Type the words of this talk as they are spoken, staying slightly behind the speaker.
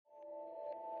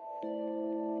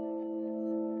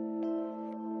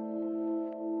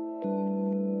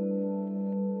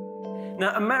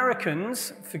Now,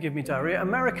 Americans, forgive me, Daria,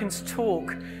 Americans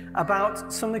talk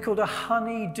about something called a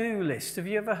honey-do list. Have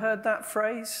you ever heard that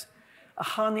phrase? A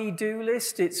honey-do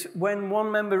list? It's when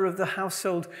one member of the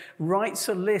household writes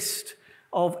a list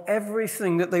of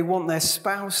everything that they want their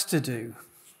spouse to do,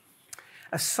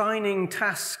 assigning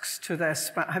tasks to their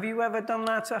spouse. Have you ever done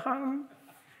that at home?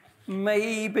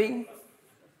 Maybe.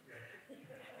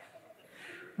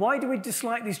 Why do we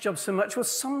dislike these jobs so much? Well,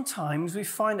 sometimes we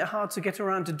find it hard to get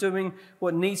around to doing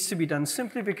what needs to be done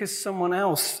simply because someone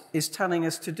else is telling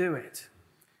us to do it.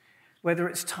 Whether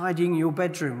it's tidying your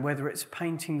bedroom, whether it's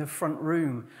painting the front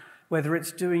room, whether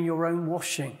it's doing your own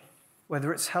washing,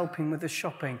 whether it's helping with the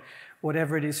shopping,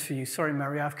 whatever it is for you. Sorry,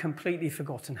 Mary, I've completely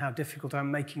forgotten how difficult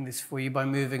I'm making this for you by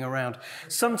moving around.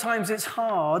 Sometimes it's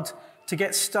hard to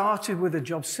get started with a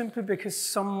job simply because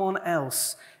someone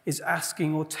else is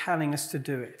asking or telling us to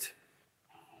do it.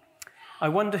 I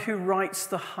wonder who writes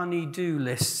the honey-do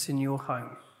lists in your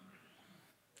home.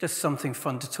 Just something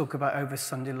fun to talk about over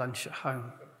Sunday lunch at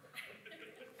home.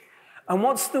 And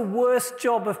what's the worst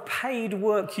job of paid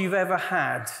work you've ever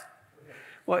had?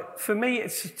 Well, for me,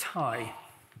 it's a tie.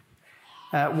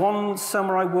 One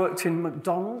summer I worked in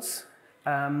McDonald's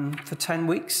for 10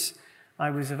 weeks.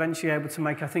 I was eventually able to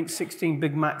make, I think, 16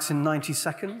 Big Macs in 90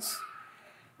 seconds.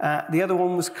 The other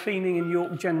one was cleaning in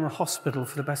York General Hospital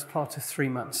for the best part of 3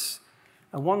 months.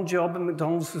 One job at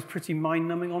McDonald's was pretty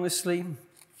mind-numbing, honestly.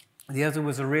 The other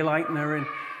was a real nightmare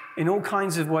in all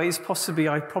kinds of ways. Possibly,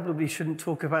 I probably shouldn't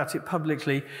talk about it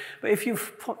publicly. But if you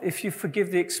forgive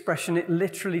the expression, it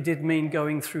literally did mean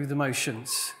going through the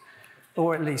motions,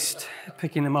 or at least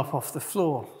picking them up off the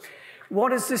floor.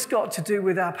 What has this got to do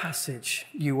with our passage,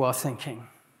 you are thinking?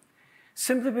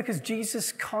 Simply because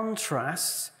Jesus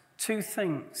contrasts two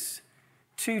things,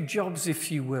 two jobs,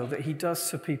 if you will, that he does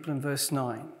for people in verse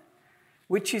 9.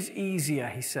 Which is easier,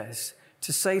 he says,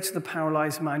 to say to the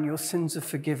paralyzed man, your sins are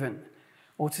forgiven,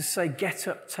 or to say, get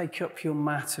up, take up your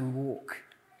mat and walk?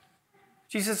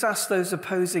 Jesus asked those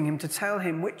opposing him to tell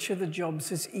him which of the jobs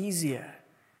is easier,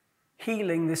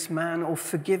 healing this man or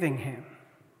forgiving him.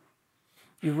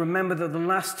 You remember that the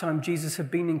last time Jesus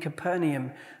had been in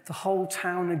Capernaum, the whole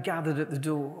town had gathered at the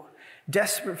door,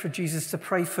 desperate for Jesus to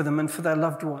pray for them and for their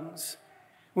loved ones.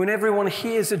 When everyone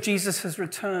hears that Jesus has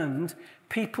returned,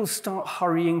 people start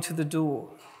hurrying to the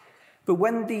door. But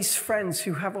when these friends,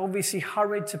 who have obviously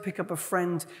hurried to pick up a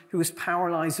friend who was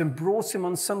paralyzed and brought him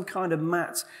on some kind of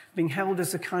mat, being held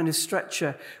as a kind of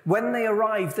stretcher, when they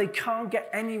arrive, they can't get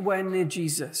anywhere near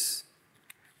Jesus.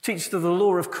 Teachers of the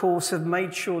law, of course, have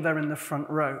made sure they're in the front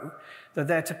row. They're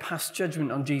there to pass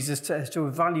judgment on Jesus, to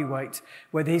evaluate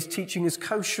whether his teaching is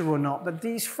kosher or not. But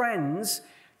these friends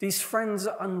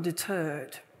are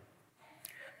undeterred.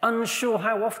 Unsure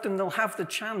how often they'll have the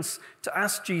chance to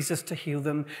ask Jesus to heal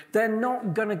them, they're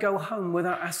not going to go home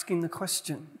without asking the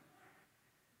question.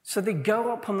 So they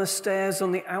go up on the stairs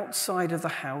on the outside of the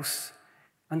house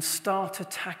and start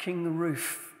attacking the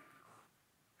roof.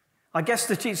 I guess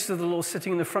the teachers of the law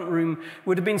sitting in the front room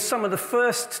would have been some of the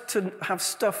first to have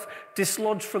stuff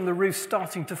dislodged from the roof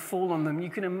starting to fall on them. You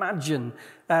can imagine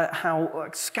how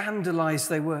scandalized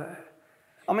they were.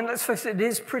 I mean, let's face it, it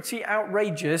is pretty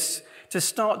outrageous to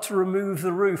start to remove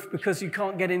the roof because you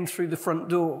can't get in through the front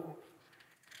door.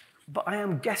 But I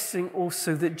am guessing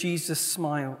also that Jesus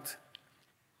smiled.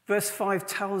 Verse 5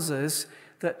 tells us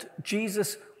that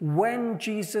when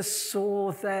Jesus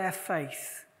saw their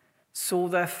faith,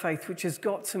 which has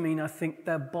got to mean, I think,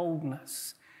 their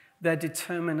boldness, their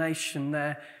determination,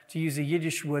 to use a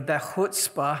Yiddish word, their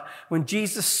chutzpah. When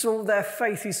Jesus saw their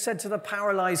faith, he said to the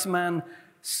paralyzed man,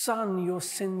 son, your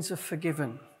sins are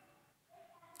forgiven.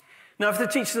 Now, if the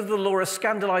teachers of the law are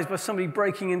scandalized by somebody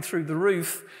breaking in through the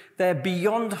roof, they're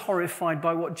beyond horrified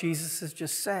by what Jesus has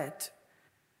just said.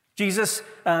 Jesus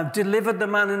delivered the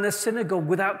man in the synagogue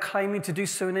without claiming to do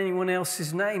so in anyone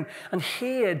else's name. And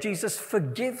here, Jesus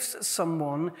forgives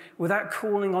someone without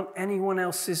calling on anyone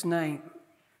else's name.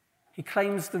 He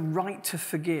claims the right to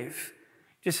forgive,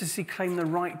 just as he claimed the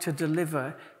right to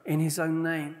deliver in his own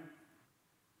name.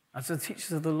 As the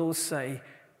teachers of the law say,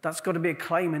 that's got to be a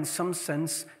claim in some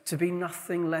sense to be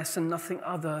nothing less and nothing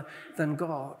other than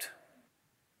God.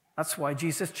 That's why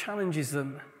Jesus challenges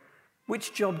them.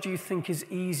 Which job do you think is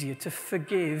easier, to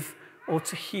forgive or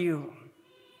to heal?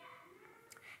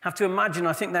 Have to imagine,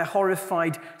 I think, their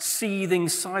horrified, seething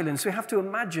silence. We have to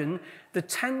imagine the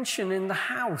tension in the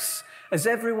house as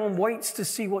everyone waits to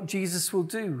see what Jesus will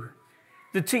do.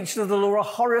 The teachers of the law are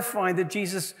horrified that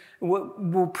Jesus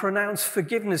will pronounce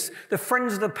forgiveness. The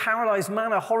friends of the paralyzed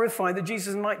man are horrified that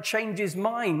Jesus might change his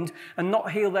mind and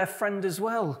not heal their friend as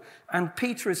well. And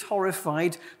Peter is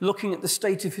horrified looking at the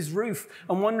state of his roof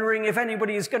and wondering if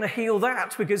anybody is going to heal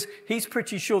that, because he's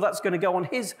pretty sure that's going to go on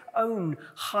his own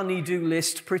honey-do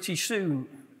list pretty soon.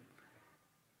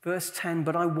 Verse 10,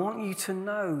 but I want you to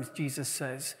know, Jesus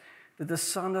says, that the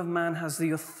Son of Man has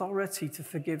the authority to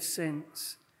forgive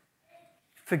sins.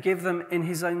 Forgive them in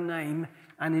his own name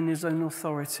and in his own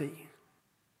authority.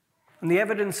 And the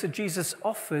evidence that Jesus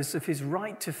offers of his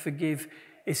right to forgive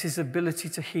is his ability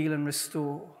to heal and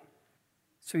restore.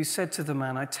 So he said to the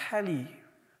man, I tell you,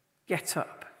 get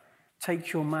up,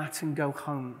 take your mat and go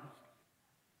home.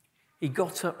 He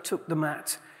got up, took the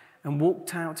mat, and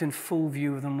walked out in full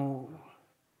view of them all.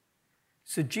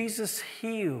 So Jesus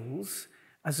heals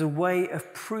as a way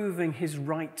of proving his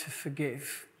right to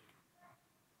forgive.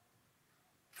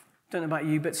 I don't know about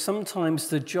you, but sometimes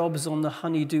the jobs on the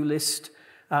honey-do list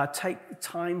take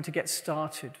time to get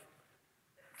started.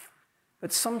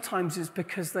 But sometimes it's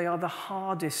because they are the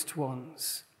hardest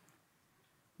ones.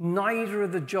 Neither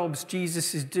of the jobs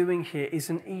Jesus is doing here is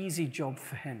an easy job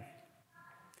for him.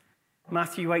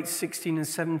 Matthew 8:16 and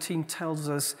 17 tells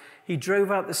us, he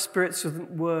drove out the spirits with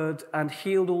the word and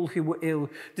healed all who were ill.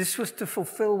 This was to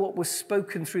fulfill what was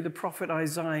spoken through the prophet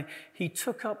Isaiah. He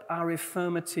took up our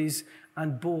infirmities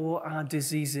and bore our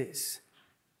diseases,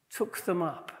 took them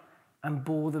up and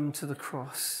bore them to the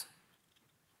cross.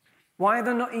 Why are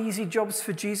they not easy jobs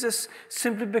for Jesus?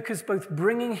 Simply because both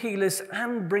bringing healers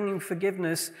and bringing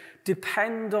forgiveness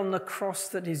depend on the cross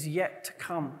that is yet to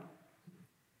come.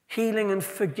 Healing and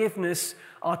forgiveness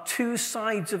are two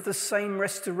sides of the same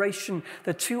restoration.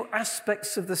 They're two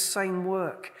aspects of the same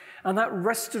work. And that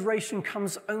restoration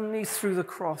comes only through the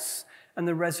cross and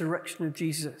the resurrection of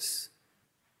Jesus.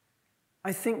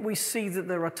 I think we see that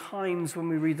there are times when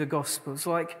we read the Gospels,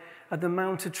 like at the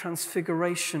Mount of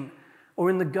Transfiguration or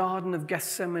in the Garden of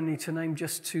Gethsemane, to name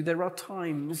just two. There are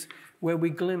times where we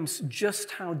glimpse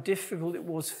just how difficult it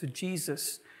was for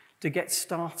Jesus to get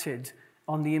started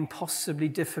on the impossibly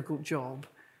difficult job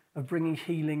of bringing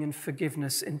healing and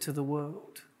forgiveness into the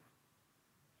world.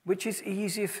 Which is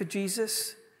easier for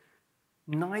Jesus?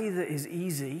 Neither is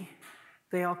easy.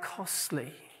 They are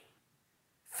costly.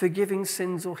 Forgiving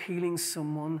sins or healing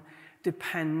someone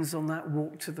depends on that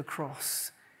walk to the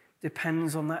cross,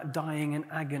 depends on that dying in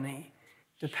agony,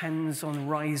 depends on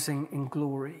rising in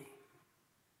glory.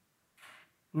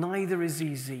 Neither is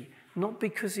easy, not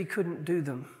because he couldn't do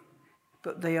them,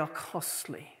 but they are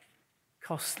costly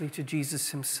to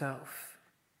Jesus himself.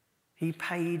 He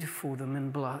paid for them in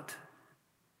blood.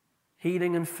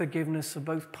 Healing and forgiveness are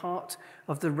both part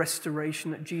of the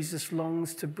restoration that Jesus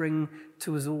longs to bring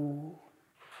to us all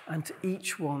and to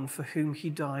each one for whom he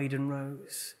died and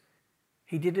rose.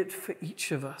 He did it for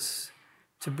each of us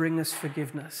to bring us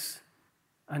forgiveness,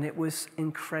 and it was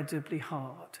incredibly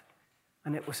hard,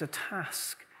 and it was a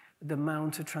task at the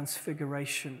Mount of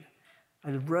Transfiguration,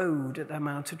 a road at the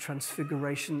Mount of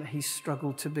Transfiguration that he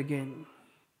struggled to begin.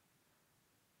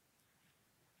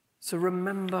 So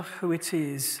remember who it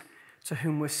is to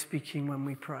whom we're speaking when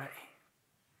we pray.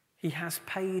 He has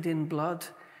paid in blood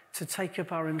to take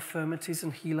up our infirmities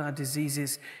and heal our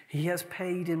diseases. He has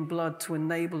paid in blood to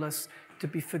enable us to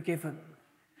be forgiven.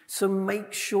 So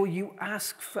make sure you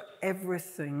ask for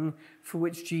everything for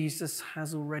which Jesus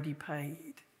has already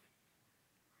paid.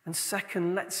 And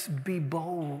second, let's be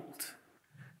bold.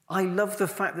 I love the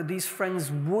fact that these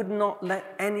friends would not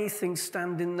let anything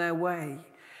stand in their way.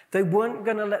 They weren't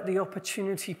going to let the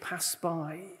opportunity pass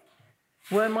by.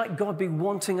 Where might God be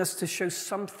wanting us to show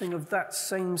something of that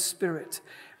same spirit?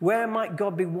 Where might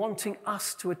God be wanting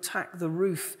us to attack the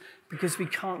roof because we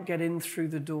can't get in through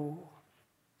the door?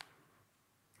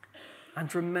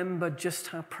 And remember just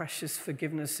how precious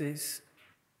forgiveness is.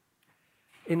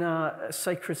 In our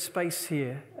sacred space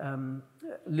here,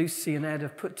 Lucy and Ed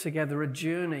have put together a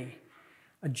journey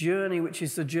which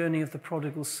is the journey of the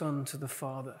prodigal son to the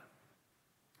Father.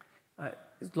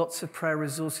 Lots of prayer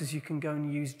resources you can go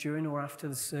and use during or after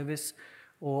the service,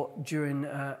 or during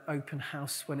open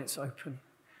house when it's open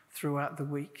throughout the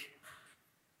week.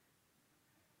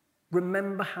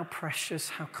 Remember how precious,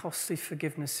 how costly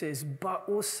forgiveness is, but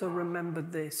also remember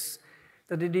this,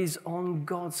 that it is on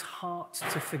God's heart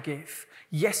to forgive.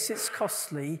 Yes, it's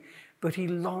costly, but he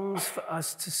longs for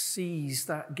us to seize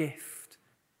that gift.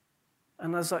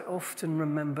 And as I often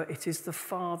remember, it is the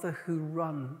Father who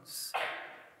runs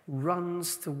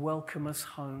to welcome us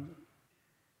home,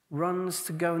 runs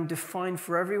to go and define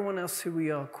for everyone else who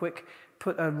we are. Quick,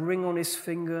 put a ring on his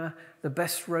finger, the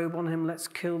best robe on him, let's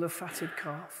kill the fatted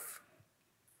calf.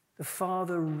 The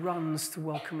Father runs to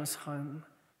welcome us home.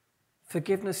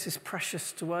 Forgiveness is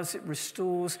precious to us. It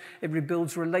restores, it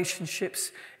rebuilds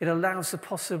relationships. It allows the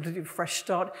possibility of a fresh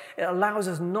start. It allows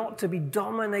us not to be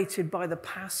dominated by the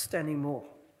past anymore.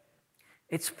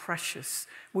 It's precious.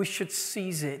 We should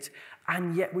seize it,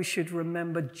 and yet we should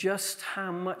remember just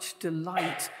how much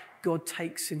delight God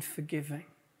takes in forgiving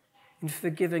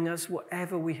us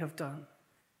whatever we have done.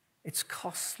 It's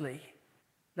costly.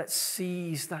 Let's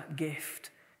seize that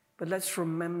gift. But let's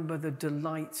remember the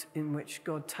delight in which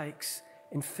God takes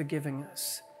in forgiving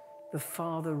us. The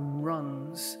Father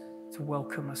runs to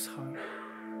welcome us home.